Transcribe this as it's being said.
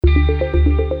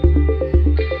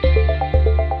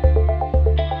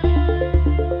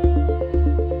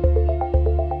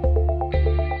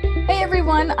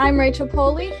everyone, I'm Rachel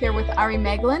Poley here with Ari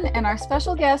Meglin and our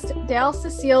special guest, Dale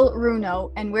Cecile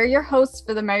Runo, and we're your hosts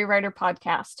for the Merry Writer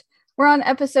podcast. We're on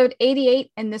episode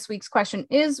 88, and this week's question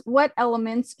is, what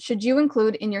elements should you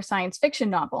include in your science fiction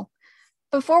novel?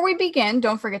 Before we begin,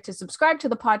 don't forget to subscribe to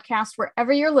the podcast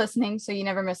wherever you're listening so you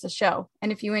never miss a show.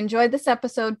 And if you enjoyed this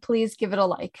episode, please give it a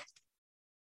like.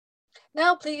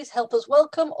 Now, please help us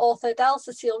welcome author Dal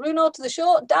Cecile Runo to the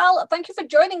show. Dal, thank you for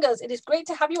joining us. It is great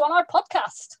to have you on our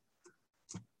podcast.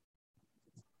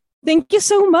 Thank you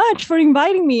so much for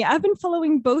inviting me. I've been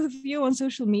following both of you on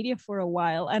social media for a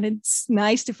while, and it's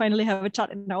nice to finally have a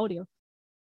chat in audio.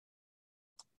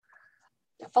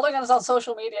 Following us on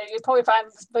social media, you probably find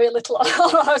very little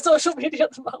on our social media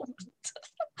at the moment.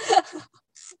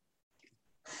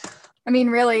 I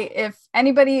mean, really, if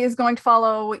anybody is going to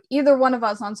follow either one of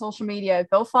us on social media,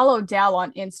 go follow Dal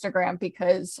on Instagram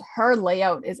because her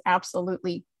layout is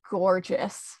absolutely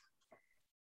gorgeous.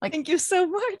 Like, thank you so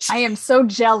much. I am so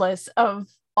jealous of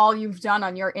all you've done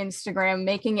on your Instagram.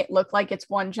 Making it look like it's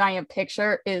one giant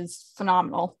picture is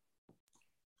phenomenal.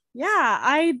 Yeah,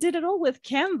 I did it all with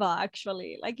Canva,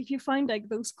 actually. Like, if you find like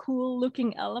those cool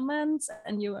looking elements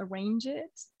and you arrange it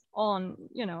on,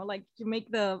 like you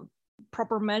make the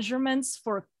proper measurements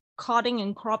for cutting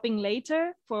and cropping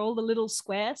later for all the little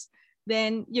squares,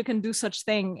 then you can do such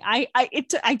thing. I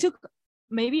took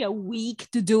maybe a week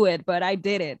to do it, but I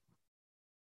did it.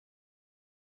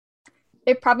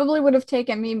 It probably would have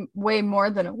taken me way more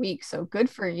than a week, so good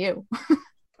for you.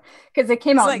 Because it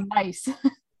came out like, nice.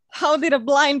 How did a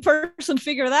blind person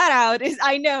figure that out?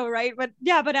 I know, right? But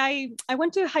yeah, but I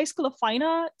went to High School of Fine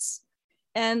Arts,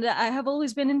 and I have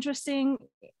always been interested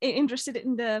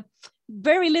in the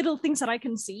very little things that I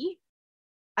can see.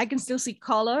 I can still see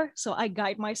color, so I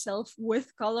guide myself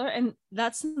with color. And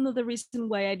that's another reason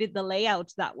why I did the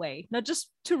layout that way. Not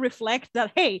just to reflect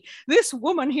that, hey, this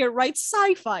woman here writes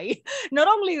sci-fi. Not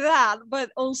only that,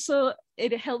 but also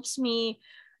it helps me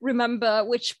remember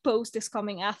which post is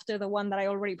coming after the one that I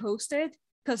already posted,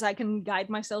 because I can guide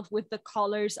myself with the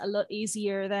colors a lot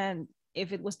easier than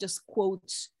if it was just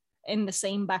quotes in the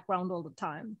same background all the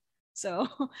time. So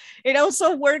it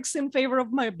also works in favor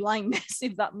of my blindness,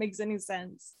 if that makes any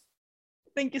sense.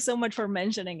 Thank you so much for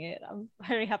mentioning it. I'm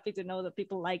very happy to know that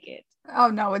people like it. Oh,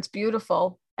 no, it's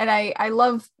beautiful. And I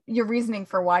love your reasoning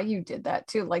for why you did that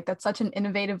too. Like, that's such an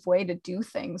innovative way to do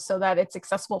things so that it's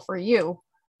accessible for you.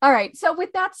 All right. So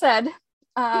with that said,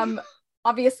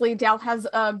 obviously Dal has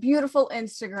a beautiful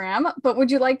Instagram, but would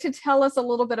you like to tell us a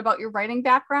little bit about your writing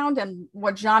background and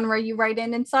what genre you write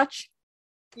in and such?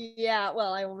 Yeah,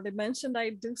 well, I already mentioned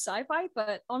I do sci-fi,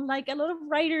 but unlike a lot of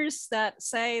writers that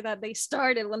say that they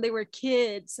started when they were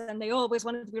kids and they always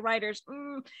wanted to be writers,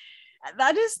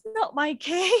 that is not my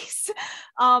case.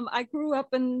 I grew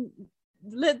up in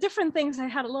different things. I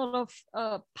had a lot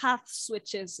of path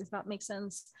switches, if that makes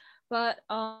sense. But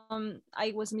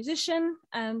I was a musician,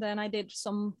 and then I did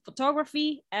some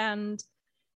photography, and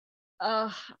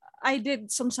I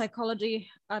did some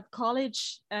psychology at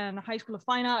college and High School of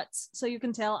Fine Arts. So you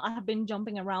can tell I have been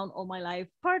jumping around all my life,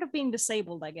 part of being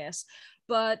disabled, I guess.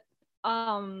 But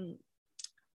now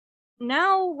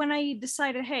when I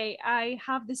decided, hey, I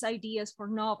have these ideas for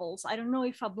novels. I don't know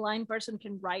if a blind person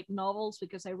can write novels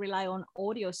because I rely on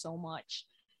audio so much.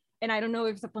 And I don't know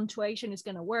if the punctuation is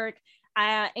going to work.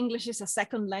 English is a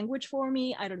second language for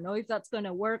me. I don't know if that's going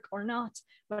to work or not,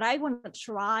 but I want to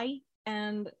try.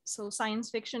 And so science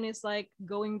fiction is like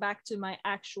going back to my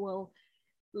actual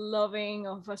loving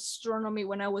of astronomy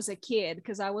when I was a kid,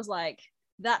 because I was like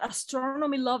that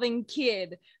astronomy loving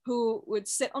kid who would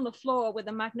sit on the floor with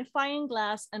a magnifying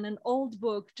glass and an old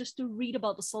book just to read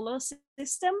about the solar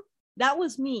system. That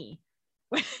was me.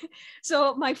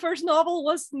 So my first novel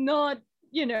was not,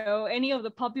 any of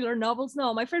the popular novels.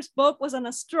 No, my first book was an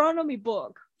astronomy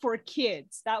book for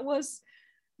kids. That was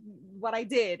what I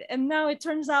did. And now it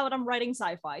turns out I'm writing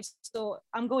sci-fi. So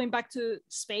I'm going back to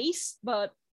space,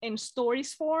 but in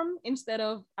stories form instead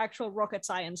of actual rocket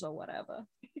science or whatever.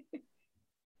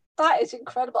 That is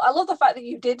incredible. I love the fact that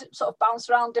you did sort of bounce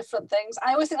around different things.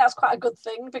 I always think that's quite a good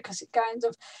thing because it kind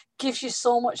of gives you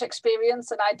so much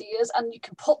experience and ideas, and you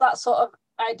can put that sort of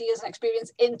ideas and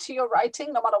experience into your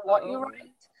writing no matter what you write.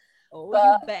 Oh,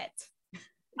 but you bet.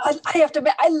 I have to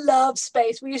admit, I love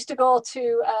space. We used to go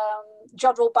to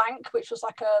Jodrell Bank, which was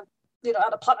like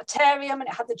had a planetarium, and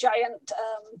it had the giant,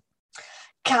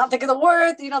 can't think of the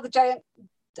word, the giant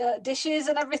dishes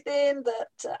and everything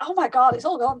that, oh my God, it's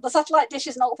all gone. The satellite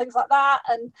dishes and all things like that.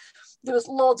 And there was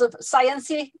loads of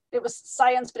sciencey. It was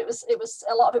science, but it was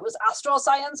a lot of it was astro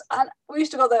science. And we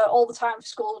used to go there all the time for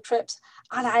school trips.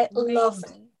 And I loved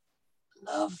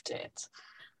it.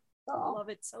 Oh. Love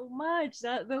it so much.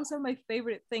 Those are my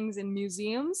favorite things in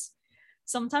museums.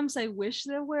 Sometimes I wish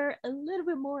they were a little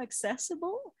bit more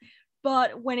accessible,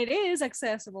 but when it is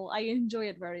accessible, I enjoy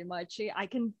it very much. I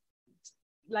can,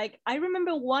 like, I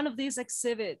remember one of these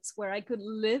exhibits where I could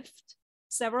lift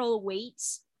several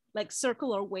weights, like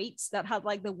circular weights that had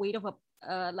like the weight of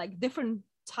a like different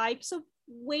types of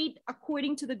weight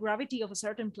according to the gravity of a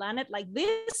certain planet. Like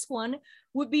this one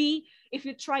would be if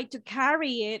you tried to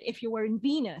carry it if you were in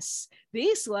Venus.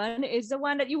 This one is the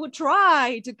one that you would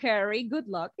try to carry, good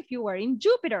luck, if you were in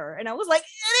Jupiter. And I was like,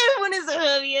 this one is the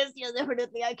heaviest. Yeah,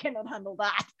 definitely I cannot handle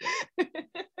that.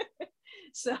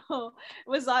 So it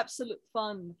was absolute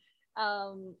fun.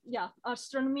 Yeah,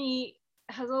 astronomy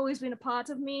has always been a part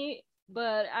of me,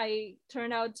 but I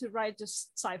turned out to write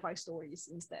just sci-fi stories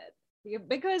instead.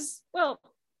 Because, well,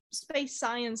 space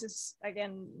science is,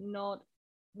 again, not,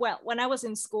 well, when I was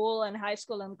in school and high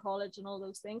school and college and all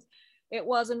those things, it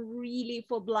wasn't really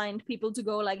for blind people to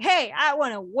go like, hey, I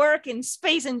want to work in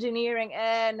space engineering.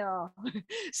 No.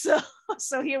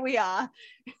 So here we are.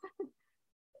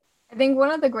 I think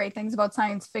one of the great things about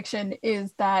science fiction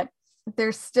is that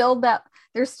there's still that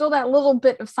little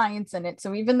bit of science in it.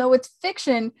 So even though it's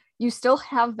fiction, you still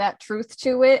have that truth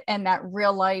to it and that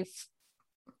real life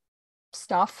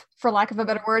stuff, for lack of a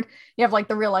better word. You have like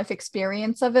the real life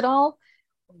experience of it all.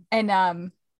 And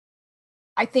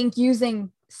I think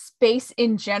using space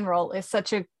in general is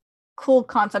such a cool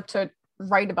concept to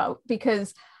write about,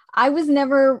 because I was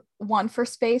never one for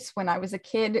space when I was a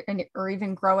kid or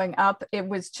even growing up. It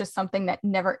was just something that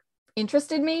never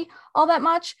interested me all that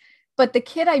much. But the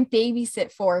kid I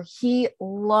babysit for, he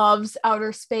loves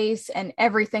outer space and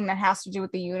everything that has to do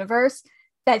with the universe,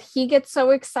 that he gets so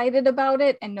excited about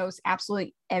it and knows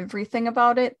absolutely everything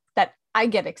about it that I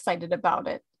get excited about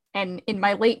it. And in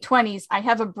my late 20s, I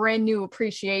have a brand new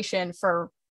appreciation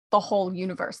for the whole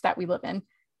universe that we live in.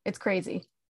 It's crazy.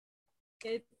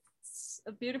 It's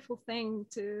a beautiful thing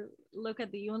to look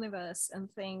at the universe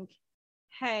and think,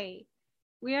 hey,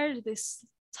 we are this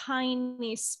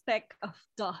tiny speck of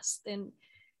dust, and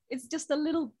it's just a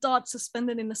little dot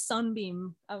suspended in a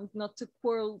sunbeam. Not to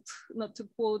quote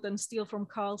and steal from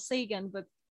Carl Sagan, but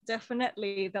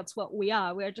definitely that's what we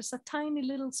are. We are just a tiny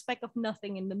little speck of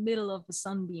nothing in the middle of the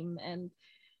sunbeam, and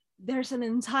there's an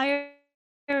entire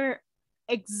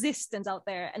existence out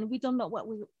there, and we don't know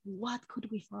what could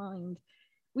we find.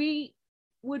 We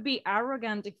would be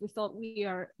arrogant if we thought we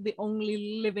are the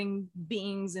only living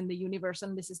beings in the universe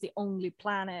and this is the only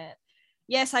planet.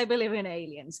 Yes, I believe in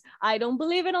aliens. I don't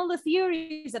believe in all the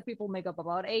theories that people make up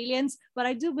about aliens, but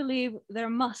I do believe there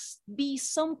must be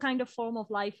some kind of form of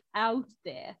life out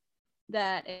there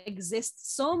that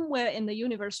exists somewhere in the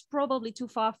universe, probably too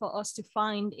far for us to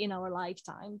find in our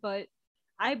lifetime. But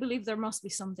I believe there must be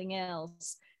something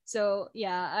else. So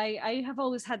yeah, I have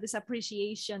always had this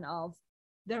appreciation of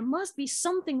there must be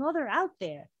something other out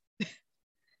there.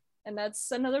 And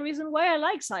that's another reason why I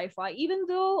like sci-fi, even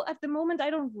though at the moment I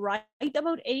don't write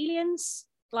about aliens,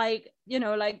 like, you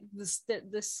know, like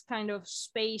this kind of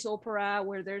space opera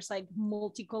where there's like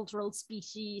multicultural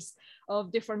species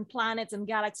of different planets and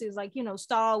galaxies, like, you know,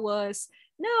 Star Wars.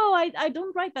 No, I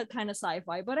don't write that kind of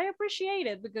sci-fi, but I appreciate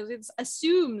it because it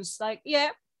assumes like, yeah,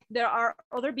 there are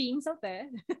other beings out there.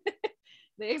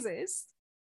 They exist.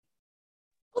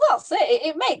 Well, that's it.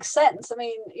 It makes sense. I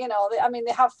mean, you know, they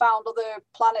have found other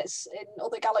planets in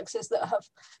other galaxies that have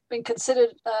been considered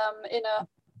in a,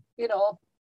 you know,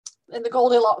 in the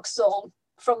Goldilocks zone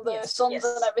from the suns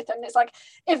and everything. It's like,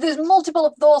 if there's multiple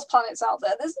of those planets out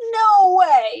there, there's no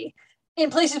way in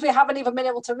places we haven't even been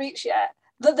able to reach yet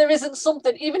that there isn't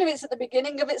something, even if it's at the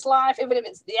beginning of its life, even if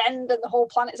it's the end and the whole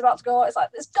planet's about to go, it's like,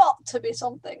 there's got to be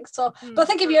something. So, but I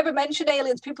think if you ever mention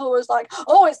aliens, people were like,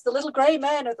 oh, it's the little grey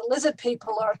men or the lizard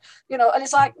people, or, you know, and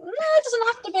it's like, no, it doesn't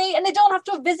have to be, and they don't have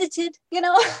to have visited, you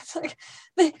know. It's like,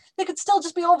 they could still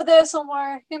just be over there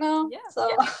somewhere, you know. Yeah. So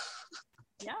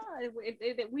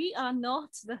we are not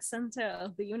the center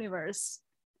of the universe.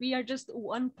 We are just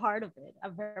one part of it, a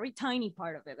very tiny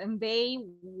part of it. And they,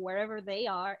 wherever they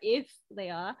are, if they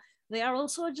are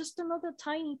also just another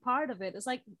tiny part of it. It's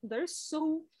like there's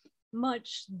so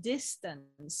much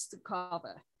distance to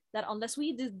cover that unless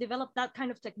we develop that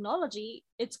kind of technology,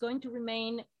 it's going to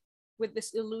remain with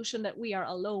this illusion that we are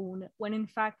alone, when in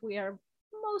fact we are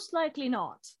most likely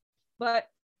not. But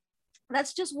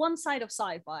that's just one side of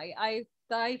sci-fi.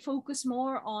 I focus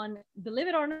more on, believe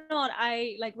it or not,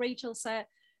 I, like Rachel said,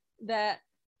 that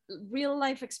real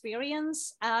life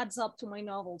experience adds up to my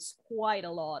novels quite a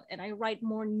lot, and I write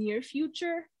more near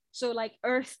future. So like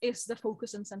Earth is the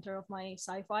focus and center of my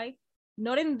sci-fi,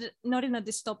 not in a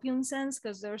dystopian sense,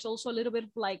 because there's also a little bit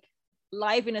of like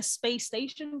life in a space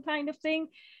station kind of thing.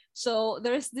 So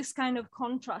there is this kind of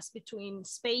contrast between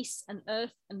space and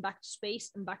Earth, and back to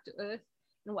space and back to Earth,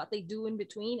 and what they do in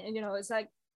between. And you know, it's like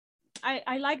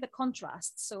I like the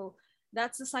contrast. So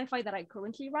that's the sci-fi that I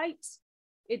currently write.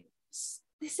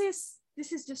 This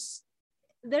is just,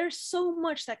 there's so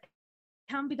much that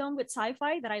can be done with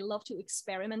sci-fi that I love to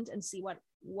experiment and see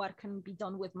what can be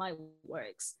done with my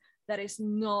works. That is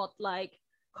not like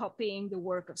copying the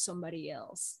work of somebody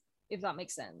else, if that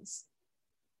makes sense.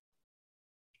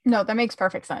 No, that makes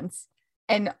perfect sense.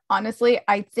 And honestly,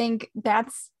 I think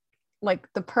that's like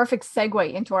the perfect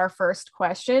segue into our first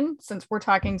question, since we're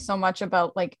talking so much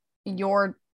about like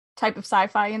your type of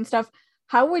sci-fi and stuff.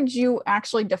 How would you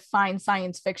actually define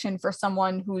science fiction for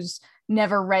someone who's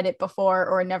never read it before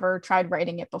or never tried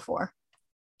writing it before?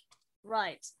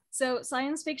 Right. So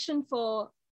science fiction for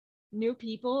new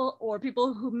people, or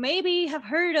people who maybe have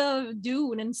heard of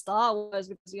Dune and Star Wars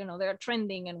because, you know, they're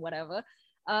trending and whatever.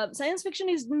 Science fiction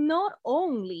is not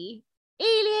only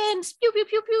aliens, pew, pew,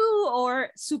 pew, pew, or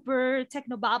super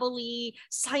technobabbly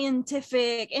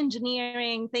scientific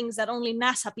engineering things that only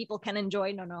NASA people can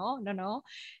enjoy. No.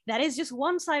 That is just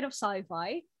one side of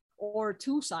sci-fi, or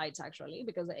two sides actually,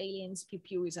 because the aliens, pew,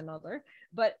 pew is another.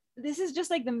 But this is just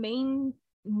like the main,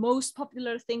 most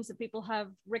popular things that people have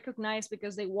recognized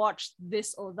because they watched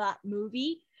this or that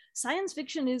movie. Science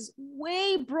fiction is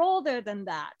way broader than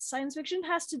that. Science fiction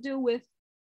has to do with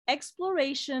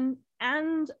exploration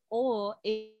and or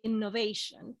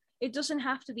innovation. It doesn't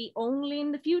have to be only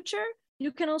in the future.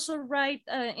 You can also write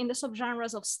in the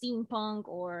subgenres of steampunk,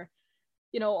 or,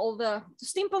 you know, all the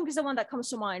steampunk is the one that comes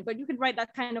to mind, but you could write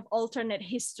that kind of alternate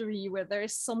history where there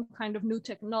is some kind of new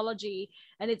technology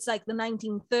and it's like the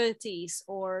 1930s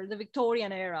or the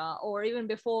Victorian era or even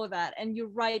before that, and you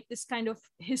write this kind of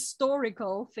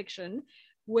historical fiction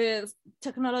with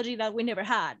technology that we never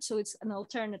had. So it's an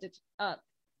alternative,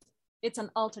 it's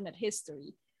an alternate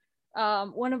history.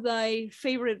 One of my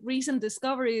favorite recent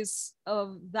discoveries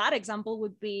of that example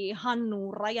would be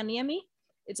Hannu Rajaniemi.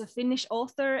 It's a Finnish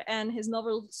author, and his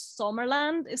novel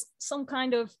Sommerland is some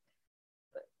kind of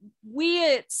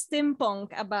weird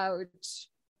steampunk about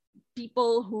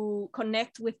people who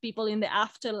connect with people in the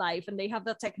afterlife, and they have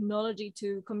the technology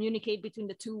to communicate between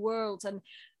the two worlds, and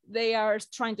they are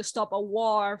trying to stop a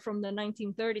war from the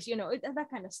 1930s, you know, that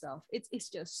kind of stuff. It's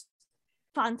just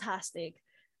fantastic.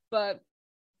 But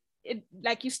it,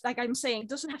 like I'm saying, it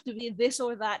doesn't have to be this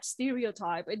or that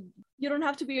stereotype. You don't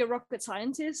have to be a rocket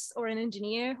scientist or an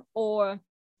engineer or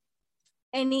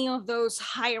any of those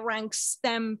high rank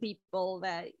STEM people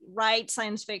that write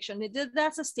science fiction.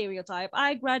 That's a stereotype.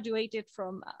 I graduated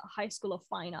from High School of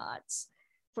Fine Arts,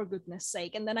 for goodness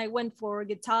sake, and then I went for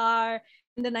guitar,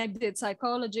 and then I did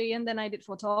psychology, and then I did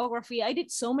photography. I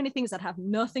did so many things that have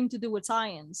nothing to do with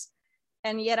science,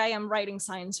 and yet I am writing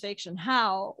science fiction.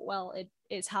 How? Well, it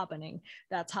is happening.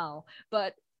 That's how.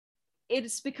 But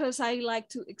it's because I like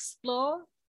to explore,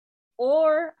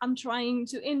 or I'm trying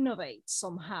to innovate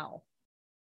somehow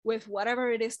with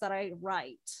whatever it is that I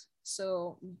write.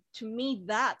 So to me,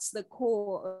 that's the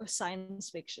core of science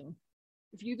fiction.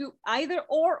 If you do either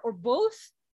or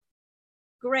both,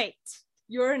 great.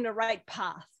 You're in the right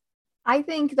path. I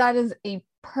think that is a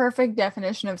perfect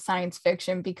definition of science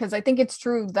fiction, because I think it's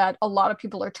true that a lot of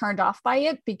people are turned off by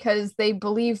it because they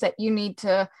believe that you need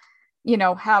to, you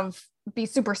know, be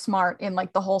super smart in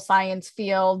like the whole science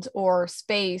field or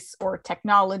space or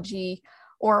technology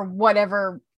or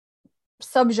whatever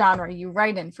subgenre you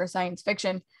write in for science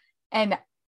fiction. And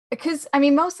because I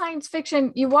mean, most science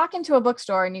fiction, you walk into a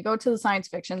bookstore and you go to the science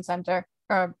fiction center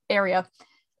area,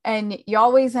 and you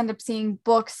always end up seeing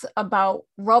books about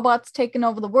robots taking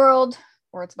over the world,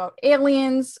 or it's about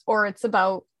aliens, or it's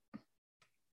about,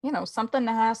 you know, something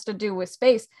that has to do with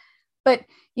space. But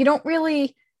you don't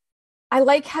really, I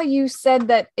like how you said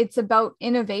that it's about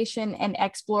innovation and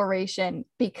exploration,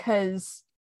 because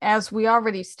as we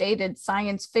already stated,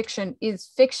 science fiction is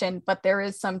fiction, but there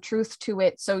is some truth to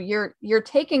it. So you're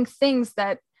taking things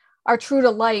that are true to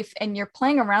life and you're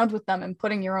playing around with them and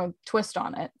putting your own twist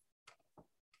on it.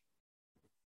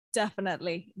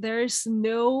 Definitely. There's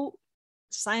no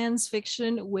science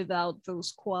fiction without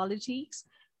those qualities,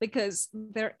 because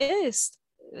there is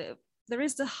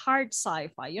the hard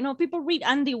sci-fi. You know, people read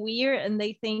Andy Weir and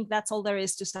they think that's all there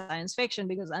is to science fiction,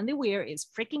 because Andy Weir is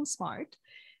freaking smart.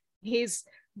 He's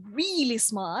really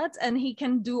smart, and he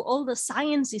can do all the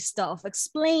sciencey stuff,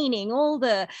 explaining all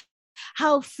the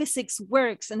how physics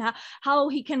works and how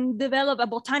he can develop a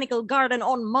botanical garden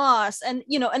on Mars, and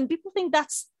you know, and people think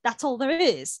that's all there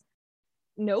is.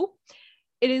 No,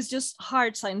 it is just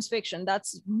hard science fiction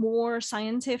that's more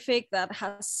scientific, that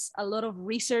has a lot of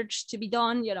research to be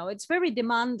done. You know, it's very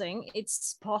demanding.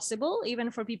 It's possible even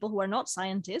for people who are not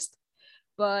scientists,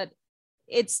 but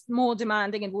it's more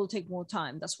demanding and will take more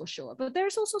time, that's for sure. But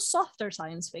there's also softer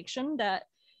science fiction that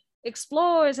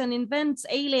explores and invents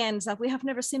aliens that we have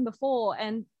never seen before,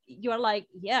 and you're like,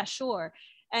 yeah, sure.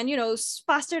 And you know,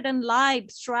 faster than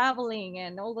light traveling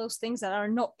and all those things that are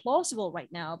not plausible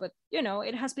right now, but you know,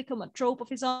 it has become a trope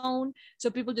of its own, so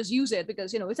people just use it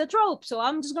because, you know, it's a trope, so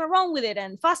I'm just gonna run with it.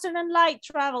 And faster than light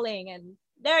traveling, and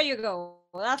there you go,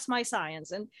 that's my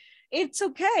science. And it's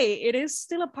okay, it is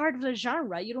still a part of the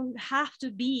genre. You don't have to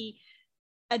be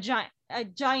a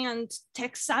giant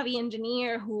tech savvy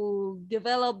engineer who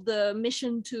developed the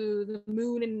mission to the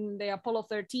moon in the Apollo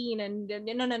 13, and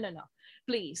no,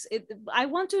 please. I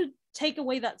want to take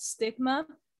away that stigma,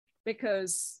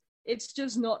 because it's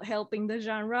just not helping the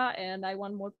genre, and I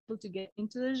want more people to get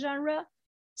into the genre,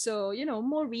 so, you know,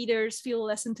 more readers feel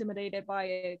less intimidated by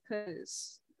it.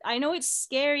 Because I know it's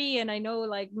scary, and I know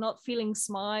like not feeling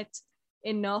smart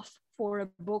enough for a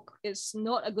book is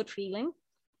not a good feeling.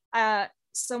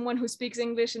 Someone who speaks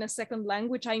English in a second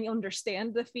language, I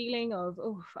understand the feeling of,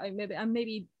 oh, I'm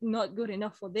maybe not good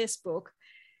enough for this book.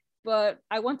 But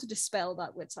I want to dispel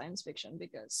that with science fiction,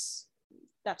 because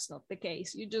that's not the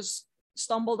case. You just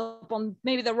stumbled upon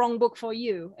maybe the wrong book for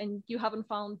you, and you haven't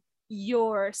found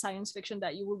your science fiction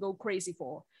that you will go crazy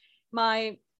for.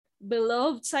 My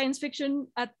beloved science fiction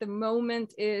at the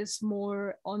moment is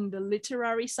more on the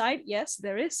literary side. Yes,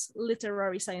 there is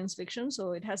literary science fiction,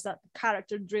 so it has that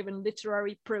character-driven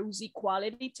literary prosy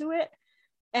quality to it,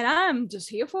 and I'm just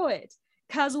here for it.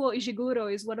 Kazuo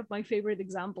Ishiguro is one of my favorite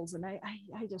examples, and I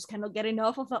just cannot get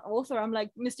enough of that author. I'm like,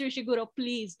 Mr. Ishiguro,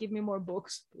 please give me more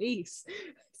books, please.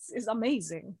 It's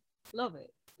amazing. Love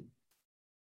it.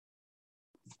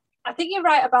 I think you're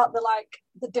right about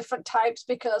the different types,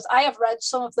 because I have read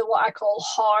some of the what I call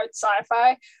hard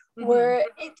sci-fi, where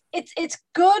it's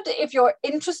good if you're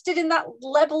interested in that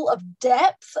level of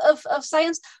depth of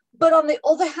science, but on the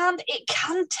other hand, it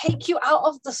can take you out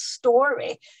of the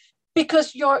story,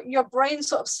 because your brain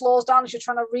sort of slows down as you're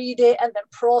trying to read it and then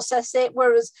process it.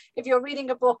 Whereas if you're reading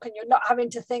a book and you're not having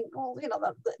to think, well, you know,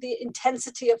 the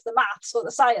intensity of the maths or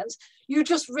the science, you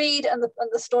just read and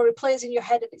the story plays in your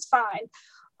head and it's fine.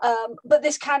 But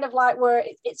this kind of like where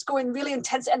it's going really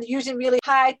intense and using really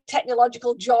high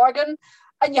technological jargon,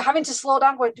 and you're having to slow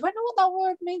down going, do I know what that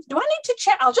word means? Do I need to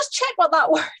check? I'll just check what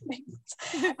that word means.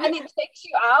 And it takes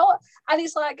you out. And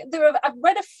it's like, I've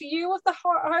read a few of the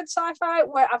hard sci-fi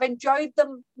where I've enjoyed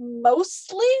them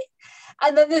mostly.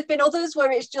 And then there's been others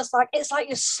where it's just like, it's like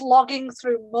you're slogging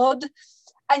through mud.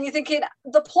 And you're thinking,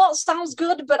 the plot sounds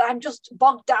good, but I'm just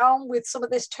bogged down with some of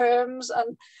these terms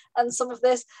and some of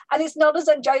this. And it's not as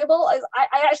enjoyable. I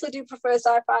actually do prefer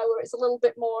sci-fi where it's a little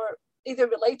bit more either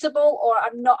relatable, or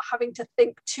I'm not having to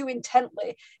think too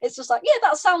intently. It's just like, yeah,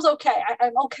 that sounds okay.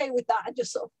 I'm okay with that, and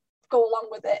just sort of go along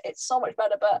with it. It's so much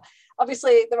better. But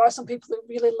obviously there are some people who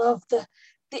really love the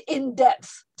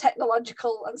in-depth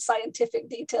technological and scientific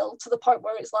detail to the point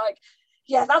where it's like,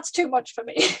 yeah, that's too much for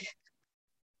me.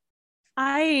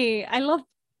 I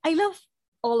love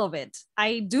all of it.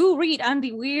 I do read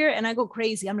Andy Weir and I go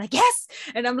crazy. I'm like, yes.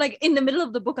 And I'm like, in the middle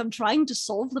of the book, I'm trying to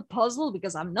solve the puzzle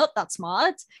because I'm not that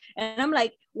smart. And I'm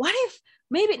like, what if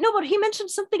maybe, no, but he mentioned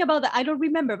something about that. I don't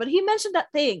remember, but he mentioned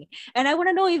that thing. And I want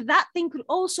to know if that thing could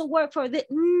also work for the,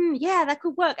 yeah, that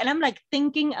could work. And I'm like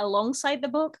thinking alongside the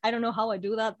book. I don't know how I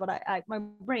do that, but my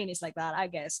brain is like that, I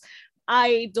guess.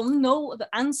 I don't know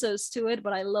the answers to it,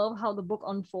 but I love how the book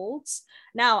unfolds.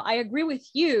 Now, I agree with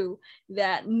you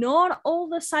that not all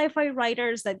the sci-fi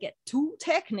writers that get too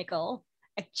technical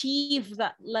achieve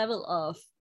that level of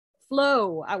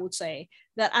flow, I would say,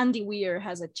 that Andy Weir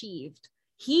has achieved.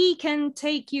 He can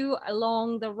take you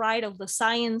along the ride of the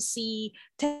science-y,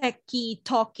 techy,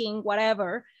 talking,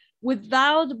 whatever,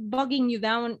 without bogging you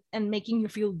down and making you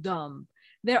feel dumb.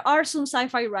 There are some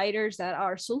sci-fi writers that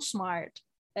are so smart,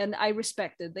 and I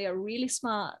respect it. They are really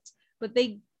smart, but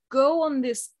they go on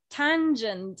this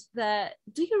tangent that,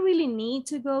 do you really need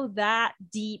to go that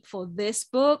deep for this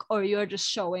book, or you're just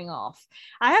showing off?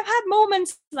 I have had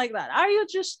moments like that. Are you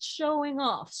just showing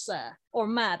off, sir or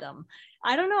madam?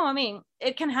 I don't know. I mean,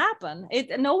 it can happen.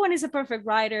 No one is a perfect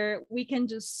writer. We can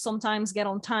just sometimes get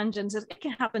on tangents. It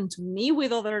can happen to me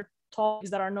with other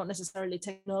topics that are not necessarily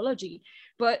technology,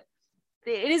 but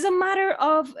it is a matter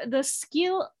of the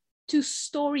skill to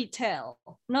storytell,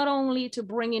 not only to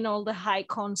bring in all the high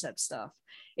concept stuff.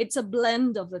 It's a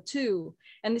blend of the two.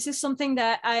 And this is something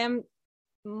that I am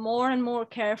more and more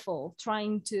careful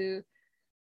trying to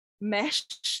mesh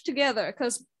together,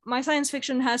 because my science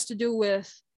fiction has to do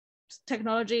with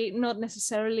technology, not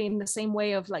necessarily in the same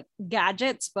way of like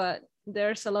gadgets, but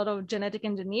there's a lot of genetic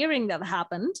engineering that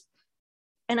happened.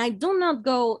 And I do not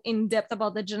go in depth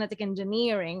about the genetic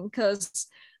engineering because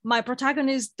my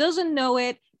protagonist doesn't know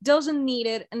it, doesn't need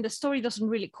it, and the story doesn't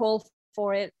really call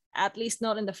for it, at least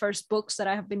not in the first books that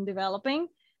I have been developing.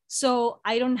 So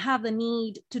I don't have the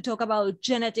need to talk about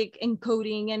genetic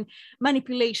encoding and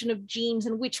manipulation of genes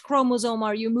and which chromosome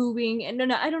are you moving. And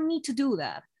no, I don't need to do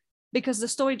that because the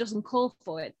story doesn't call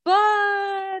for it.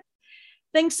 But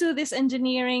thanks to this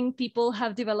engineering, people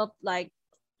have developed like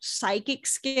psychic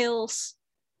skills.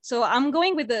 So I'm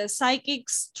going with the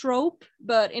psychics trope,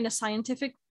 but in a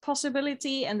scientific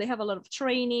possibility, and they have a lot of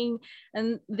training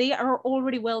and they are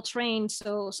already well trained.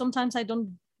 So sometimes I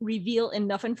don't reveal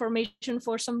enough information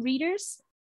for some readers.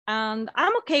 And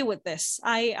I'm okay with this.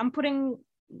 I'm putting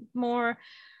more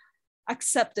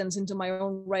acceptance into my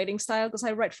own writing style because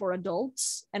I write for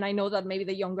adults. And I know that maybe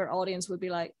the younger audience would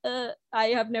be like, I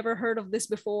have never heard of this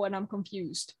before and I'm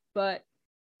confused. But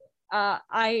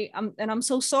I'm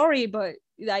so sorry, but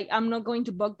I'm not going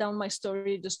to bog down my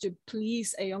story just to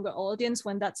please a younger audience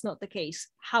when that's not the case.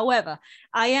 However,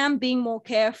 I am being more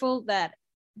careful that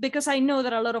because I know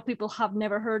that a lot of people have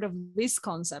never heard of these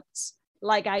concepts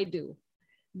like I do,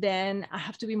 then I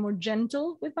have to be more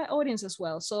gentle with my audience as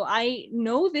well. So I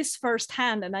know this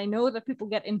firsthand and I know that people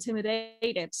get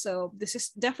intimidated. So this is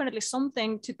definitely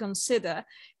something to consider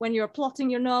when you're plotting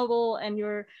your novel and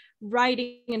you're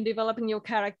writing and developing your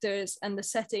characters and the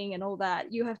setting and all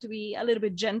that. You have to be a little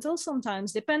bit gentle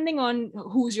sometimes, depending on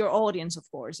who's your audience,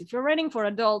 of course. If you're writing for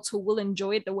adults who will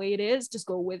enjoy it the way it is, just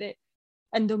go with it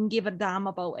and don't give a damn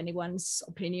about anyone's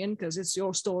opinion because it's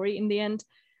your story in the end.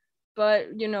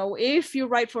 But, you know, if you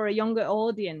write for a younger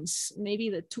audience, maybe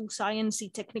the too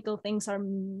sciencey technical things are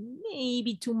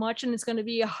maybe too much, and it's going to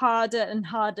be a harder and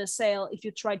harder sale if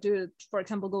you try to, for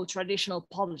example, go traditional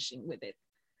publishing with it.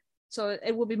 So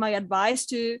it would be my advice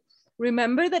to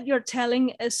remember that you're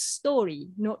telling a story,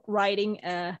 not writing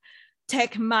a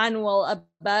tech manual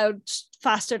about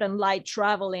faster than light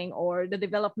traveling or the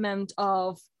development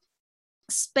of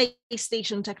space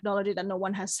station technology that no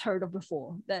one has heard of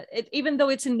before. That even though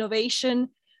it's innovation,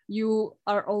 you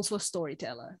are also a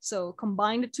storyteller. So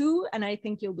combine the two and I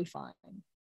think you'll be fine.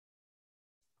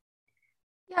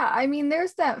 Yeah, I mean,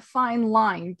 there's that fine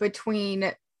line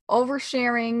between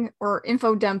oversharing or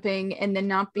info dumping and then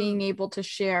not being able to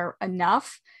share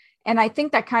enough. And I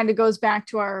think that kind of goes back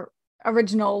to our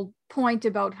original point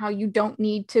about how you don't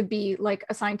need to be like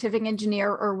a scientific engineer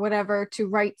or whatever to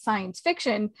write science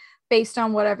fiction based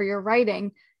on whatever you're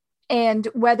writing. And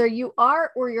whether you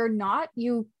are or you're not,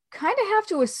 you kind of have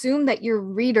to assume that your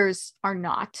readers are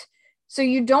not. So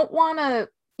you don't want to,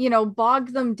 you know,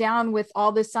 bog them down with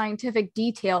all this scientific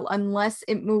detail unless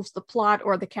it moves the plot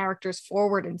or the characters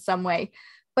forward in some way.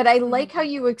 But I like how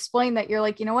you explain that you're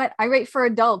like, you know what, I write for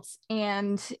adults.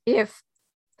 And if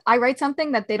I write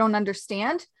something that they don't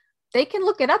understand, they can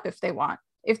look it up if they want,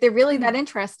 if they're really that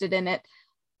interested in it.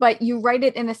 But you write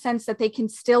it in a sense that they can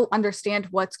still understand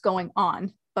what's going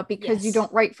on. But because you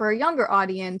don't write for a younger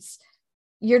audience,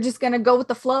 you're just going to go with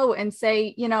the flow and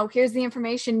say, you know, here's the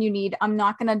information you need. I'm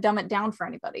not going to dumb it down for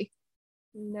anybody.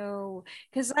 No,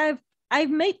 because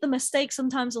I've made the mistake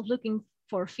sometimes of looking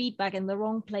for feedback in the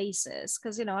wrong places.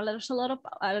 Because, you know, there's a lot of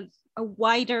a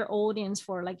wider audience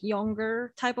for like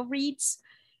younger type of reads.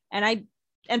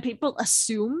 And people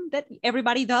assume that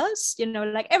everybody does, you know,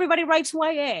 like everybody writes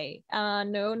YA.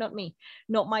 No, not me,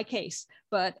 not my case,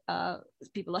 but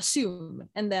people assume.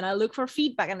 And then I look for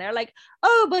feedback and they're like,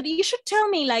 oh, but you should tell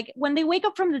me, like, when they wake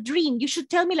up from the dream, you should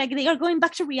tell me like they are going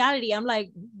back to reality. I'm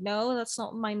like, no, that's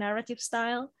not my narrative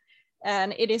style.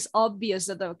 And it is obvious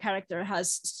that the character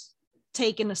has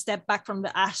taken a step back from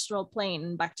the astral plane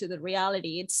and back to the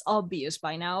reality. It's obvious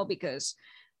by now because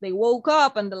they woke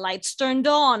up and the lights turned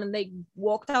on and they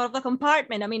walked out of the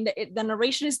compartment. I mean, the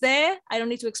narration is there. I don't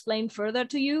need to explain further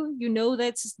to you. You know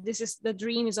that the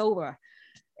dream is over,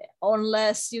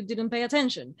 unless you didn't pay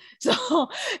attention. So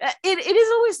it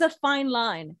is always that fine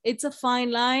line. It's a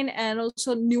fine line, and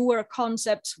also newer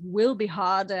concepts will be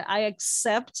harder. I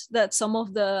accept that some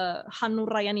of the Hannu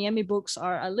Rajaniemi books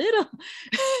are a little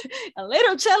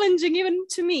challenging even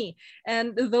to me,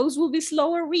 and those will be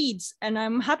slower reads, and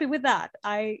I'm happy with that.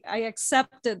 I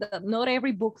accepted that not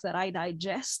every book that I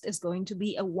digest is going to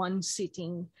be a one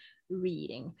sitting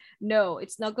reading. No,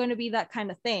 it's not going to be that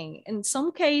kind of thing. In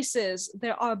some cases,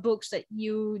 there are books that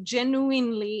you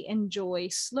genuinely enjoy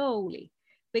slowly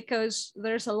because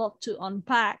there's a lot to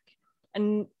unpack.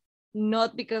 And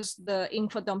not because the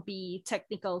infodumpy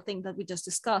technical thing that we just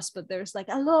discussed, but there's like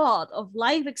a lot of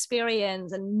life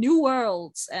experience and new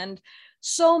worlds and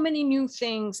so many new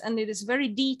things. And it is very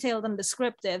detailed and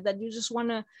descriptive that you just want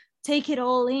to take it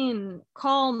all in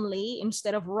calmly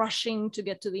instead of rushing to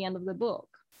get to the end of the book.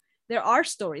 There are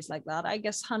stories like that. I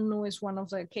guess Hannu is one of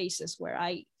the cases where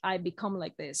I become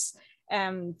like this.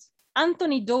 And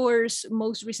Anthony Doerr's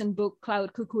most recent book,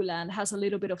 Cloud Cuckoo Land, has a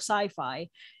little bit of sci-fi.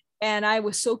 And I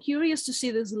was so curious to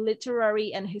see this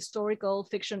literary and historical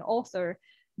fiction author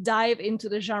dive into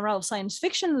the genre of science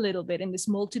fiction a little bit in this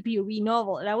multi-POV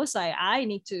novel. And I was like, I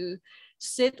need to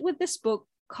sit with this book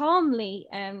calmly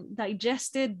and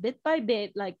digest it bit by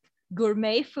bit, like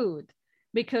gourmet food,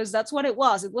 because that's what it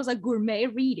was. It was a gourmet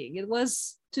reading. It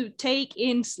was to take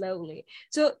in slowly.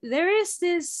 So there is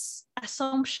this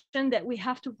assumption that we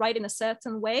have to write in a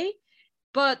certain way.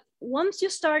 But once you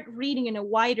start reading in a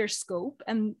wider scope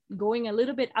and going a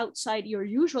little bit outside your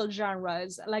usual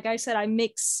genres, like I said, I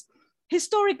mix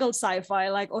historical sci-fi,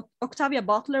 like Octavia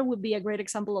Butler would be a great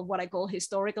example of what I call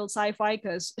historical sci-fi,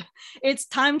 because it's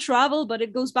time travel, but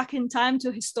it goes back in time to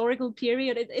a historical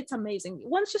period. It's amazing.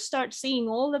 Once you start seeing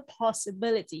all the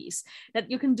possibilities that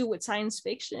you can do with science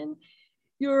fiction,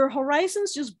 your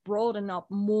horizons just broaden up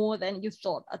more than you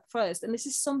thought at first. And this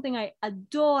is something I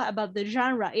adore about the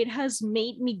genre. It has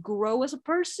made me grow as a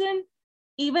person,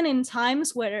 even in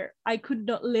times where I could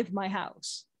not leave my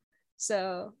house.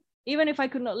 So even if I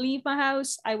could not leave my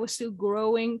house, I was still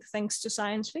growing thanks to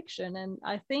science fiction. And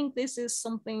I think this is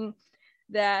something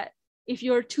that if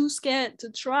you're too scared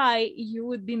to try, you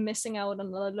would be missing out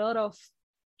on a lot of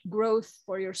growth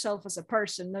for yourself as a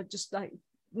person, not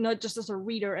just as a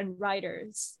reader and writer.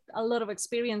 It's a lot of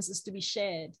experiences to be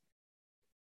shared.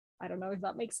 I don't know if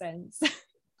that makes sense.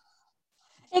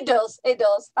 It does.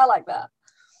 I like that.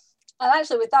 And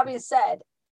actually, with that being said,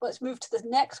 let's move to the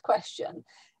next question.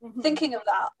 Mm-hmm. Thinking of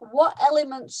that, what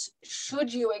elements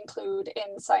should you include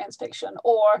in science fiction,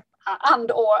 or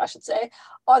I should say,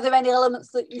 are there any elements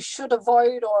that you should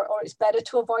avoid or it's better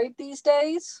to avoid these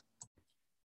days?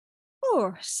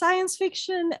 Sure. Science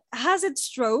fiction has its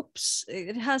tropes.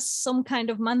 It has some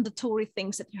kind of mandatory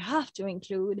things that you have to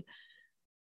include.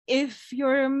 If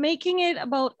you're making it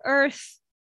about Earth,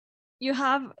 you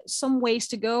have some ways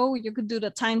to go. You could do the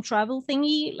time travel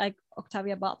thingy like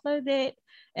Octavia Butler did,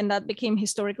 and that became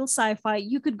historical sci-fi.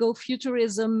 You could go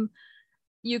futurism.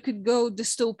 You could go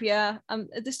dystopia.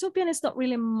 Dystopian is not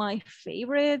really my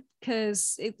favorite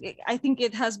because I think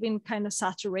it has been kind of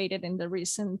saturated in the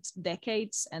recent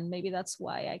decades, and maybe that's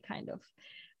why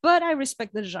but I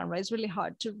respect the genre. It's really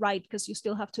hard to write because you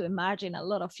still have to imagine a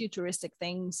lot of futuristic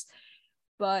things.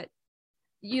 But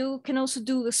you can also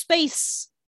do the space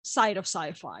side of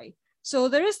sci-fi. So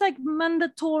there is like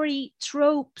mandatory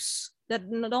tropes that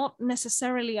not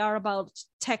necessarily are about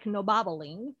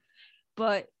techno-babbling,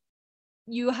 but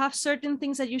you have certain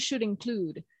things that you should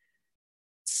include.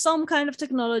 Some kind of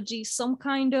technology, some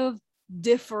kind of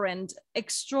different,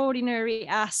 extraordinary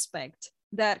aspect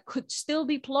that could still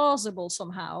be plausible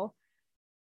somehow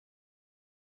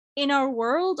in our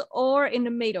world or in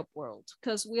the made-up world.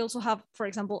 Because we also have, for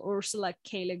example, Ursula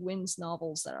K. Le Guin's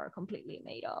novels that are completely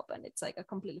made up, and it's like a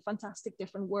completely fantastic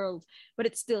different world, but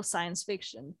it's still science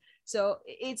fiction. So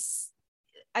it's,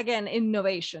 again,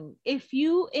 innovation. If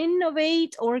you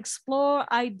innovate or explore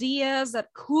ideas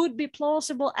that could be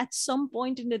plausible at some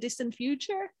point in the distant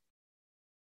future,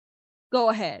 go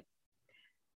ahead.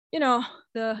 You know,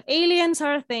 the aliens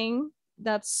are a thing.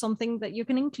 That's something that you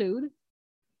can include.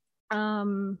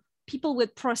 People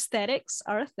with prosthetics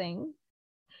are a thing.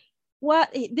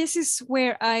 This is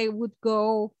where I would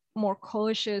go more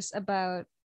cautious about,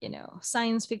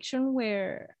 science fiction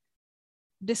where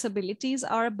disabilities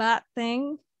are a bad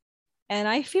thing. And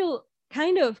I feel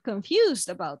kind of confused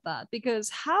about that, because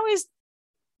how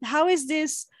is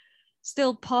this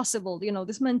still possible?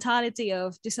 This mentality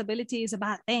of disability is a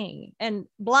bad thing, and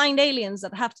blind aliens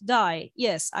that have to die.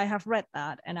 Yes, I have read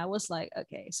that, and I was like,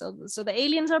 okay, so the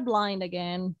aliens are blind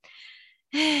again.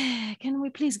 Can we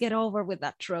please get over with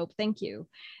that trope? Thank you.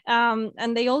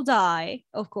 And they all die,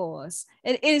 of course.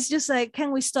 It is just like,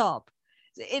 can we stop?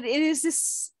 It is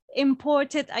this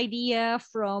imported idea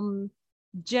from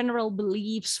general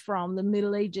beliefs from the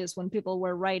Middle Ages, when people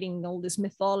were writing all this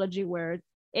mythology where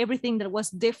everything that was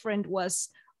different was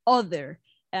other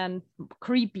and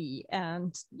creepy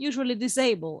and usually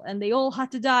disabled, and they all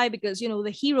had to die because the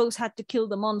heroes had to kill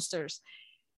the monsters.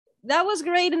 That was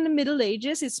great in the Middle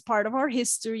Ages. It's part of our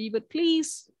history, but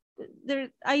please,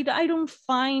 I don't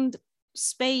find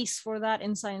space for that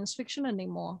in science fiction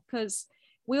anymore, because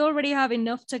we already have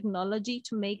enough technology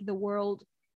to make the world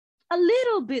a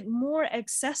little bit more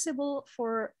accessible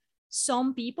for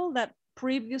some people that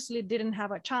previously didn't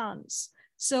have a chance.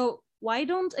 So why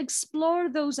don't explore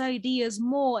those ideas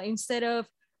more instead of,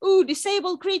 ooh,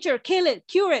 disabled creature, kill it,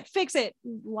 cure it, fix it.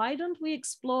 Why don't we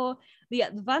explore the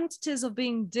advantages of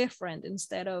being different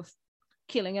instead of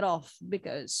killing it off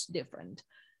because different?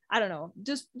 I don't know,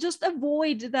 just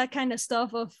avoid that kind of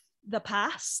stuff of the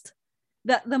past,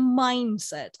 that the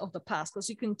mindset of the past, because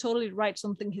you can totally write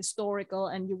something historical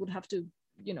and you would have to,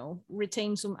 you know,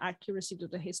 retain some accuracy to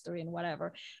the history and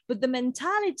whatever. But the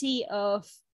mentality of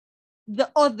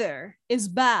the other is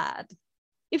bad.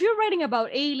 If you're writing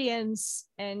about aliens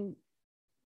and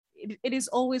it is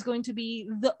always going to be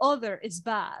the other is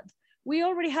bad. We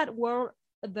already had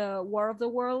the War of the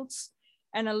Worlds,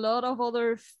 and a lot of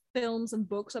other films and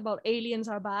books about aliens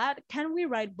are bad. Can we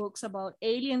write books about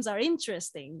aliens are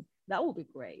interesting? That would be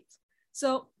great.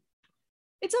 So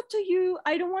it's up to you.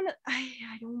 I don't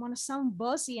want to sound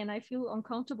bossy, and I feel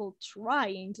uncomfortable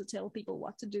trying to tell people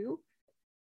what to do,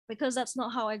 because that's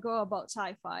not how I go about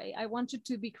sci-fi. I want you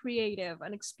to be creative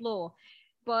and explore.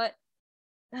 But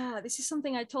this is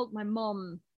something I told my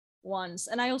mom once,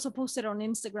 and I also posted on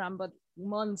Instagram, but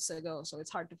months ago, so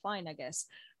it's hard to find, I guess.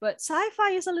 But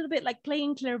sci-fi is a little bit like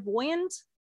playing clairvoyant,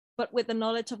 but with the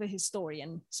knowledge of a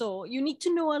historian. So you need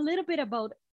to know a little bit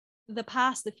about the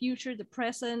past, the future, the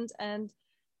present, and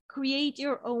create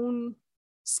your own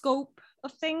scope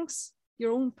of things,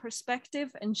 your own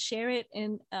perspective, and share it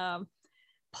in a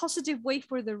positive way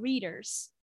for the readers.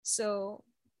 So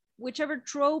whichever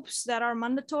tropes that are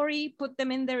mandatory, put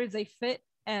them in there if they fit,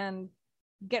 and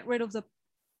get rid of the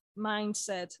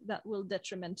mindset that will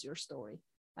detriment your story,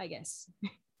 I guess.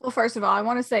 Well, first of all, I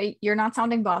want to say you're not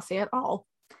sounding bossy at all.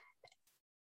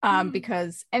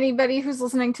 Because anybody who's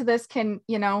listening to this can,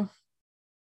 you know,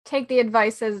 take the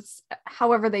advice as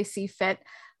however they see fit.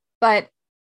 But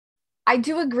I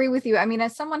do agree with you. I mean,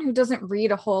 as someone who doesn't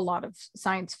read a whole lot of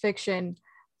science fiction,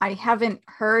 I haven't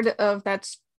heard of that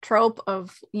trope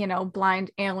of, you know,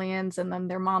 blind aliens and then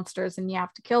they're monsters and you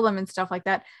have to kill them and stuff like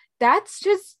that. That's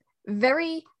just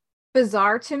very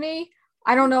bizarre to me.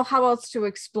 I don't know how else to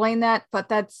explain that,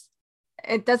 but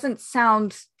it doesn't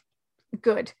sound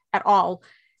good at all.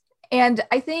 And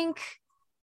I think,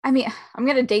 I mean, I'm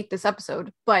going to date this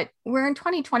episode, but we're in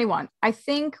 2021. I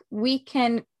think we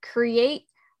can create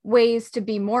ways to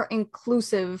be more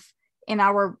inclusive in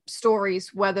our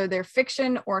stories, whether they're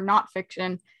fiction or not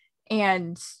fiction.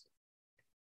 And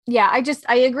yeah,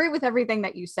 I agree with everything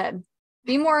that you said.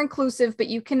 Be more inclusive, but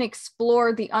you can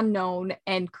explore the unknown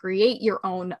and create your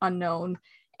own unknown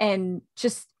and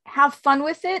just have fun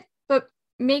with it, but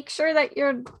make sure that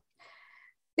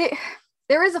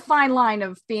there is a fine line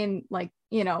of being like,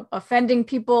 you know, offending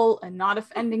people and not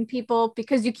offending people,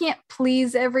 because you can't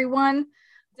please everyone.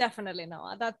 Definitely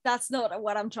not. That's not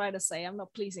what I'm trying to say. I'm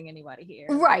not pleasing anybody here.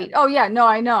 Right. Oh yeah, no,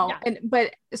 I know. Yeah.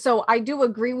 But so I do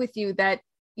agree with you that,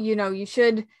 you know, you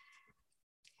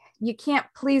can't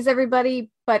please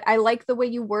everybody, but I like the way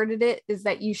you worded it, is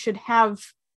that you should have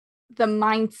the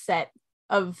mindset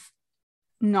of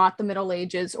not the Middle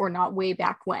Ages or not way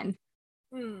back when.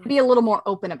 Be a little more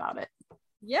open about it.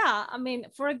 Yeah, I mean,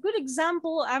 for a good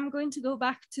example, I'm going to go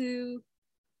back to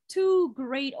two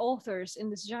great authors in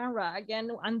this genre. Again,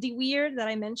 Andy Weir that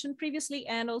I mentioned previously,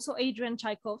 and also Adrian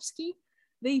Tchaikovsky.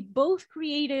 They both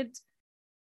created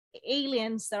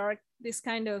aliens that are this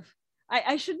kind of,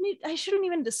 I shouldn't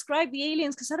even describe the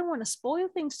aliens because I don't want to spoil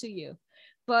things to you.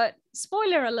 But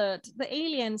spoiler alert, the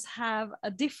aliens have a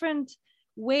different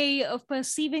way of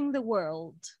perceiving the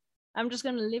world. I'm just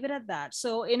going to leave it at that.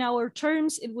 So in our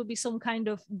terms, it would be some kind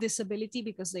of disability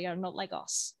because they are not like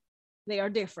us. They are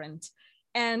different.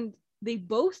 And they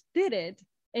both did it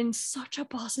in such a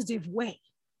positive way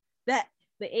that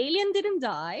the alien didn't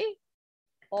die.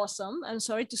 Awesome. I'm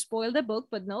sorry to spoil the book,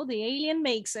 but no, the alien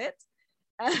makes it.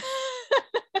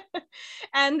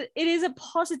 And it is a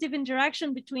positive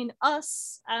interaction between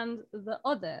us and the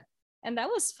other. And that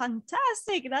was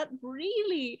fantastic. That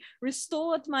really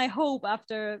restored my hope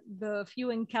after the few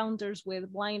encounters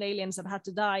with blind aliens that had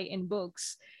to die in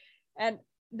books. And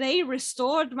they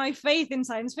restored my faith in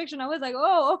science fiction. I was like,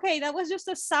 oh, okay, that was just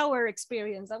a sour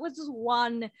experience. That was just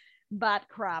one bad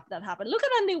crap that happened. Look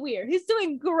at Andy Weir. He's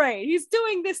doing great. He's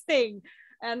doing this thing.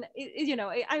 And, you know,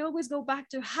 I always go back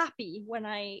to happy when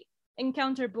I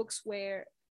encounter books where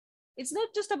it's not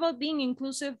just about being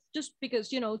inclusive just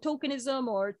because, you know, tokenism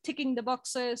or ticking the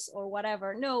boxes or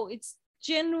whatever. No, it's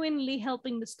genuinely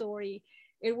helping the story.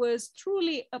 It was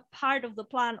truly a part of the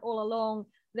plan all along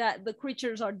that the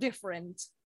creatures are different.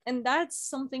 And that's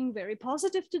something very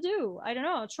positive to do. I don't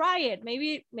know, try it.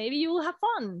 Maybe you will have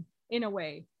fun in a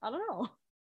way. I don't know.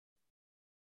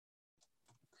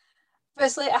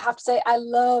 Firstly, I have to say I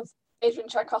love Adrian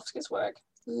Tchaikovsky's work.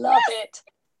 Love it.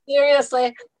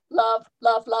 Seriously, love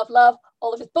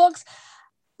all of his books.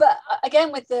 But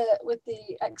again, with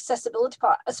the accessibility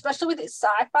part, especially with its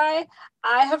sci-fi,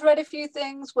 I have read a few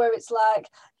things where it's like,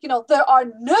 there are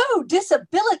no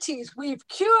disabilities. We've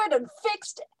cured and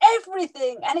fixed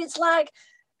everything. And it's like,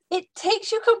 it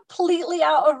takes you completely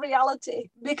out of reality,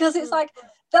 because it's like,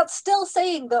 that's still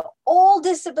saying that all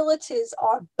disabilities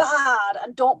are bad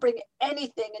and don't bring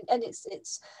anything. And it's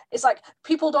like,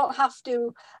 people don't have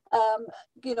to,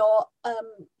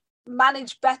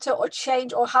 manage better or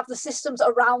change or have the systems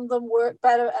around them work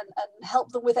better and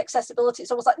help them with accessibility.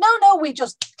 It's almost like, no, we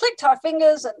just clicked our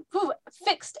fingers and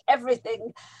fixed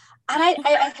everything. And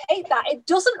I hate that. It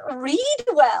doesn't read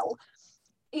well.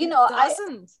 It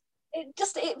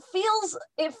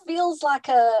feels like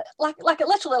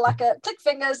literally like a click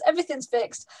fingers, everything's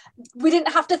fixed. We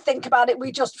didn't have to think about it.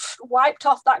 We just wiped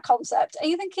off that concept. And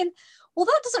you're thinking, well,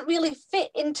 that doesn't really fit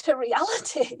into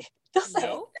reality, does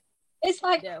it? It's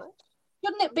like,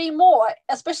 shouldn't it be more,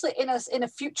 especially in a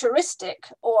futuristic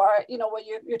or, where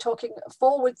you're talking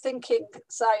forward thinking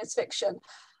science fiction,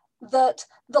 that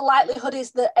the likelihood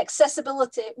is that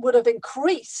accessibility would have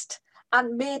increased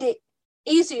and made it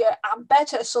easier and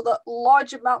better so that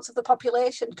large amounts of the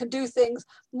population can do things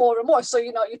more and more. So,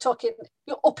 you're talking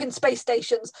up in space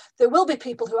stations, there will be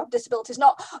people who have disabilities,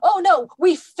 not, oh no,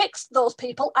 we fixed those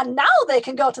people and now they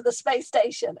can go to the space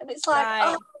station. And it's like,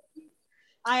 right.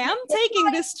 I am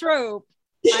taking this trope.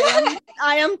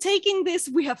 I am taking this.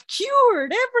 We have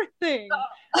cured everything.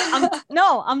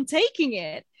 I'm taking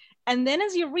it. And then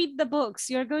as you read the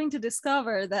books, you're going to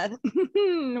discover that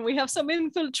we have some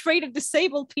infiltrated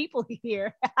disabled people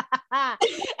here.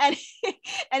 and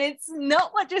it's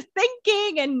not what you're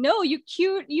thinking. And no, you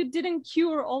didn't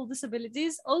cure all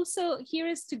disabilities. Also, here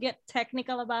is to get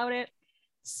technical about it.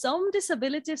 Some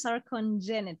disabilities are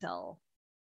congenital.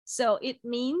 So it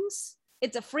means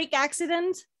it's a freak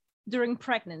accident during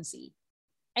pregnancy,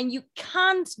 and you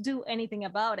can't do anything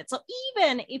about it. So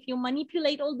even if you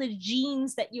manipulate all the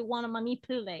genes that you want to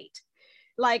manipulate,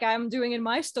 like I'm doing in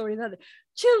my story, that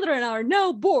children are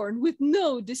now born with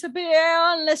no disability,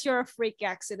 unless you're a freak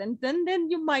accident,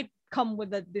 then you might come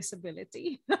with a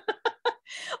disability.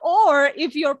 Or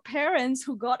if your parents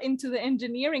who got into the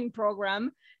engineering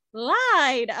program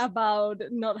lied about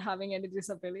not having any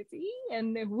disability,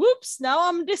 and whoops, now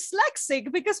I'm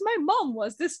dyslexic because my mom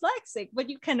was dyslexic, but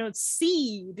you cannot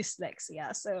see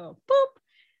dyslexia, so boop,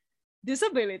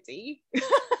 disability.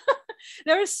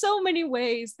 There are so many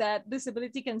ways that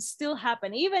disability can still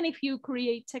happen, even if you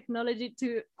create technology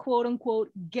to quote unquote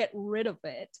get rid of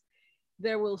it.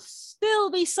 There will still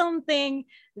be something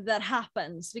that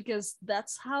happens, because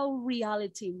that's how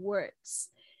reality works.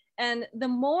 And the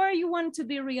more you want to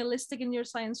be realistic in your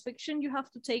science fiction, you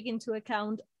have to take into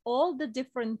account all the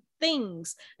different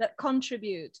things that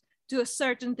contribute to a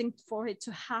certain thing for it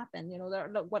to happen.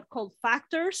 There are what called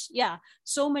factors. Yeah,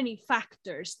 so many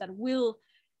factors that will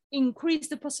increase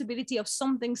the possibility of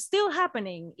something still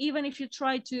happening, even if you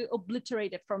try to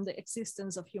obliterate it from the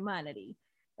existence of humanity.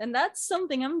 And that's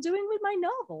something I'm doing with my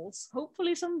novels.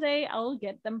 Hopefully someday I'll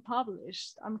get them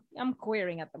published. I'm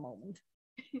querying at the moment.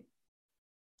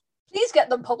 Please get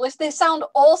them published. They sound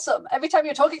awesome. Every time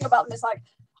you're talking about them, it's like,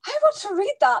 I want to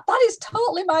read that. That is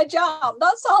totally my jam.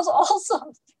 That sounds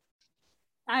awesome.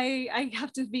 I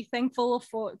have to be thankful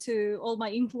to all my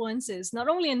influences, not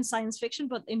only in science fiction,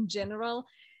 but in general.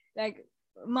 Like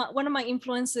one of my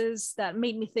influences that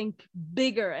made me think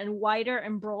bigger and wider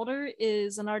and broader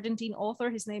is an Argentine author.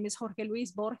 His name is Jorge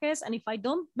Luis Borges. And if I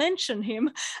don't mention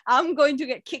him, I'm going to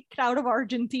get kicked out of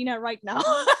Argentina right now.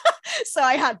 So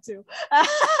I had to.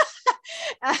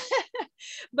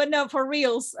 But no, for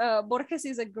reals, Borges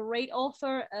is a great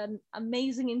author, an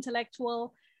amazing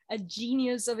intellectual, a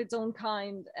genius of its own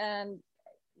kind. And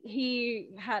he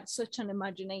had such an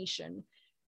imagination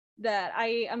that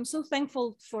I am so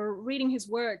thankful for reading his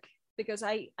work, because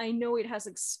I know it has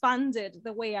expanded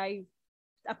the way I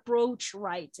approach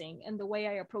writing and the way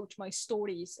I approach my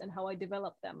stories and how I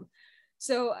develop them.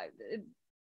 So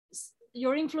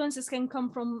your influences can come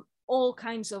from all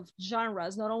kinds of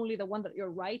genres, not only the one that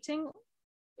you're writing.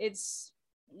 It's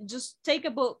just take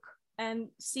a book and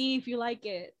see if you like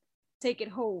it, take it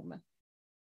home.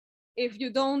 If you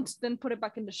don't, then put it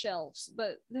back in the shelves.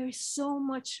 But there is so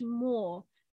much more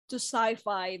to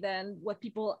sci-fi than what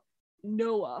people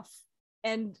know of.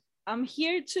 And I'm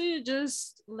here to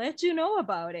just let you know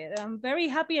about it. I'm very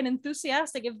happy and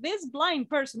enthusiastic. If this blind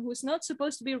person who's not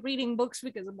supposed to be reading books,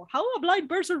 because of how a blind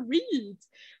person reads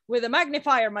with a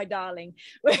magnifier, my darling,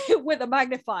 with a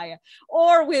magnifier,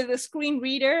 or with a screen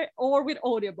reader, or with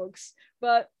audiobooks.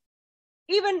 But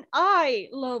even I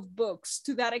love books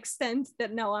to that extent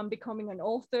that now I'm becoming an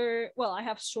author. Well, I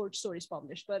have short stories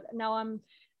published, but now I'm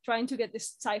trying to get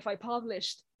this sci-fi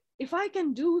published. If I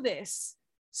can do this,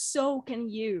 so can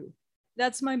you.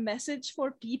 That's my message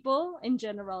for people in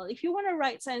general. If you want to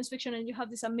write science fiction and you have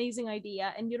this amazing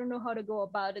idea and you don't know how to go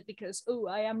about it because, oh,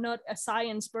 I am not a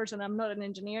science person, I'm not an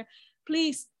engineer,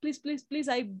 please, please, please, please,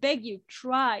 I beg you,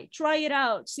 try it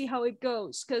out, see how it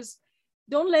goes. Because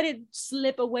don't let it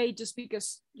slip away just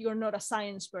because you're not a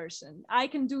science person. I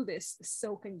can do this,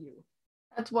 so can you.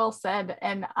 That's well said.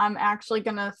 And I'm actually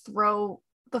going to throw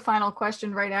the final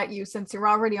question right at you, since you're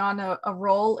already on a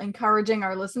roll encouraging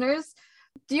our listeners.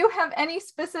 Do you have any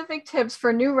specific tips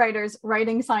for new writers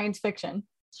writing science fiction?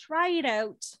 Try it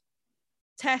out,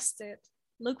 test it,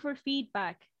 look for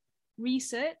feedback,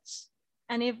 research.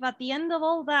 And if at the end of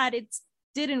all that it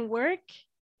didn't work,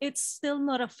 it's still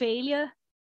not a failure.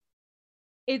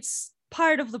 It's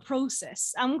part of the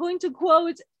process. I'm going to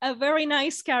quote a very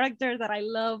nice character that I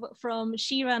love from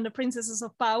She-Ra and the Princesses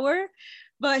of Power.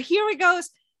 But here it goes.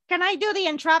 Can I do the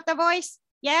Entrapta voice?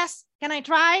 Yes. Can I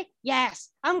try? Yes.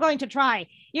 I'm going to try.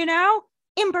 You know,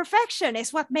 imperfection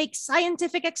is what makes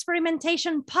scientific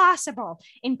experimentation possible.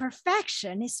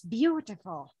 Imperfection is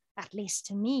beautiful, at least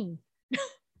to me. That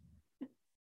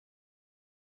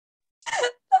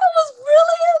was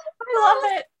brilliant. I love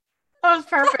it. That was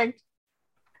perfect.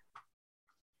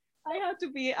 I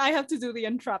have to do the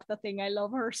Entrapta thing. I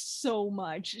love her so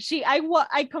much.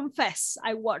 I confess,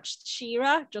 I watched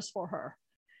She-Ra just for her.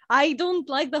 I don't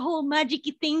like the whole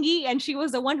magic-y thingy, and she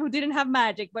was the one who didn't have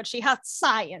magic, but she had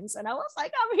science. And I was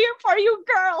like, I'm here for you,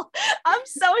 girl. I'm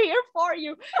so here for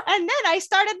you. And then I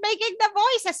started making the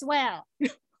voice as well.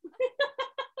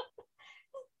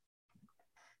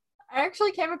 I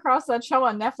actually came across that show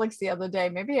on Netflix the other day.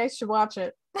 Maybe I should watch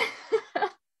it.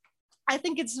 I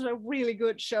think it's a really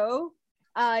good show.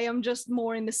 I am just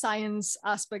more in the science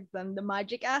aspect than the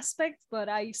magic aspect, but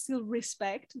I still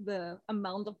respect the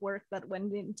amount of work that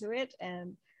went into it.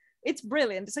 And it's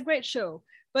brilliant. It's a great show.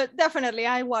 But definitely,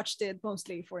 I watched it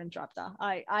mostly for Entrapta.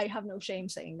 I have no shame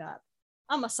saying that.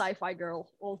 I'm a sci-fi girl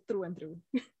all through and through.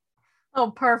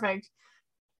 Oh, perfect.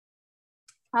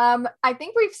 I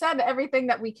think we've said everything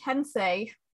that we can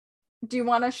say. Do you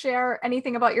want to share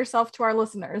anything about yourself to our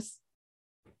listeners?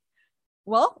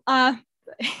 Well,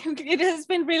 it has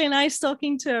been really nice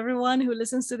talking to everyone who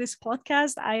listens to this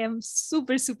podcast. I am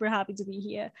super, super happy to be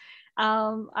here.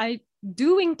 I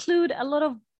do include a lot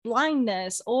of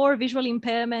blindness or visual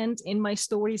impairment in my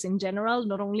stories in general,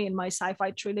 not only in my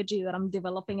sci-fi trilogy that I'm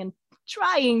developing and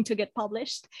trying to get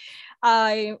published.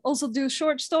 I also do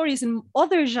short stories in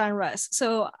other genres.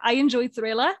 So I enjoy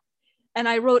thriller, and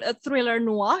I wrote a thriller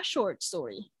noir short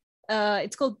story.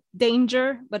 It's called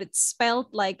Danger, but it's spelled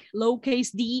like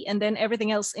lowercase d and then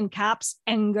everything else in caps,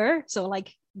 anger. So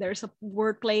like there's a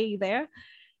wordplay there.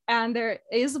 And there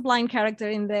is a blind character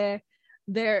in there.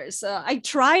 I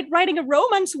tried writing a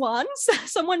romance once.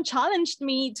 Someone challenged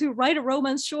me to write a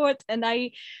romance short. And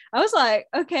I was like,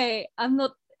 okay, I'm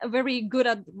not very good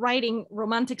at writing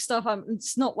romantic stuff.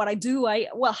 It's not what I do.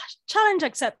 Challenge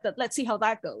accepted. Let's see how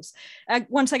that goes.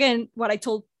 Once again, what I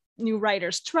told new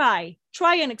writers, try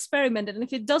and experiment it, and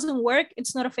if it doesn't work,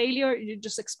 it's not a failure, you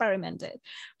just experiment it.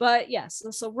 But yes,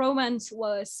 so romance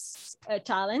was a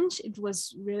challenge. It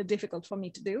was really difficult for me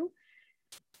to do,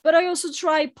 but I also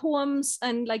try poems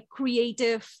and like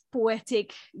creative,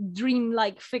 poetic,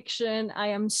 dreamlike fiction. I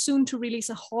am soon to release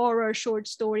a horror short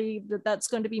story that's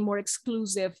going to be more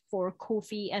exclusive for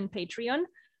Ko-fi and Patreon.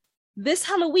 This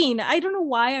Halloween, I don't know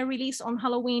why I release on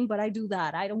Halloween, but I do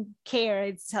that. I don't care.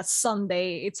 It's a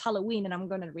Sunday, it's Halloween, and I'm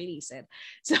gonna release it.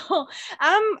 So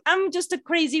I'm just a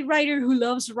crazy writer who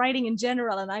loves writing in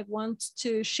general, and I want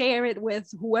to share it with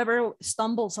whoever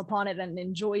stumbles upon it and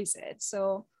enjoys it.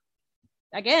 So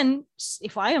again,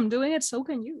 if I am doing it, so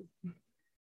can you.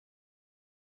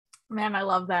 Man, I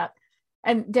love that.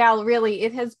 And Dal, really,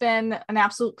 it has been an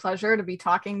absolute pleasure to be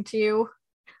talking to you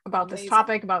about this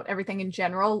topic, about everything in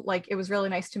general. Like, it was really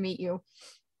nice to meet you.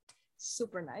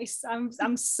 Super nice.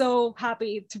 I'm so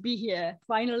happy to be here.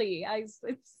 Finally, it's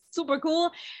super cool.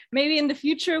 Maybe in the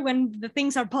future when the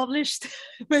things are published,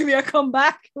 maybe I'll come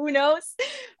back. Who knows?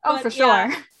 Oh, but for sure.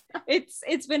 Yeah,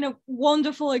 it's been a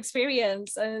wonderful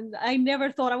experience, and I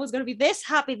never thought I was going to be this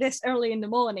happy this early in the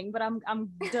morning. But I'm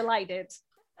delighted.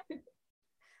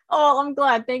 Oh, I'm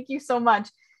glad. Thank you so much.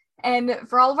 And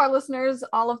for all of our listeners,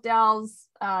 all of Dal's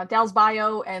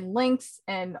bio and links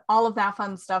and all of that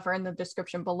fun stuff are in the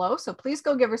description below. So please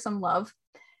go give her some love.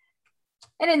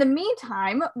 And in the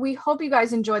meantime, we hope you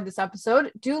guys enjoyed this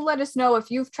episode. Do let us know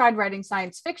if you've tried writing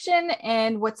science fiction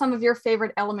and what some of your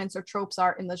favorite elements or tropes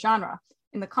are in the genre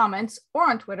in the comments or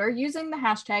on Twitter using the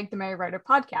hashtag The Merry Writer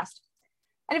Podcast.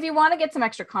 And if you want to get some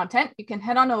extra content, you can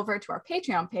head on over to our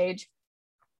Patreon page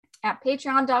at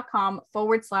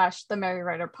patreon.com/The Merry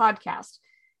Writer Podcast.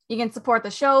 You can support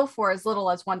the show for as little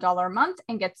as $1 a month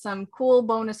and get some cool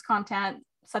bonus content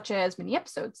such as mini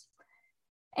episodes.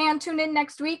 And tune in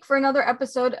next week for another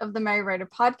episode of the Merry Writer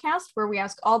Podcast, where we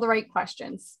ask all the right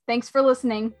questions. Thanks for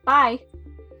listening. Bye.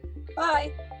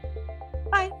 Bye.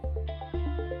 Bye.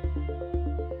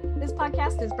 This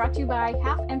podcast is brought to you by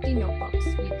Half Empty Notebooks.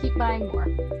 We keep buying more.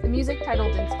 The music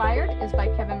titled Inspired is by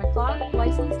Kevin MacLeod,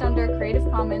 licensed under Creative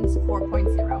Commons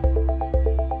 4.0.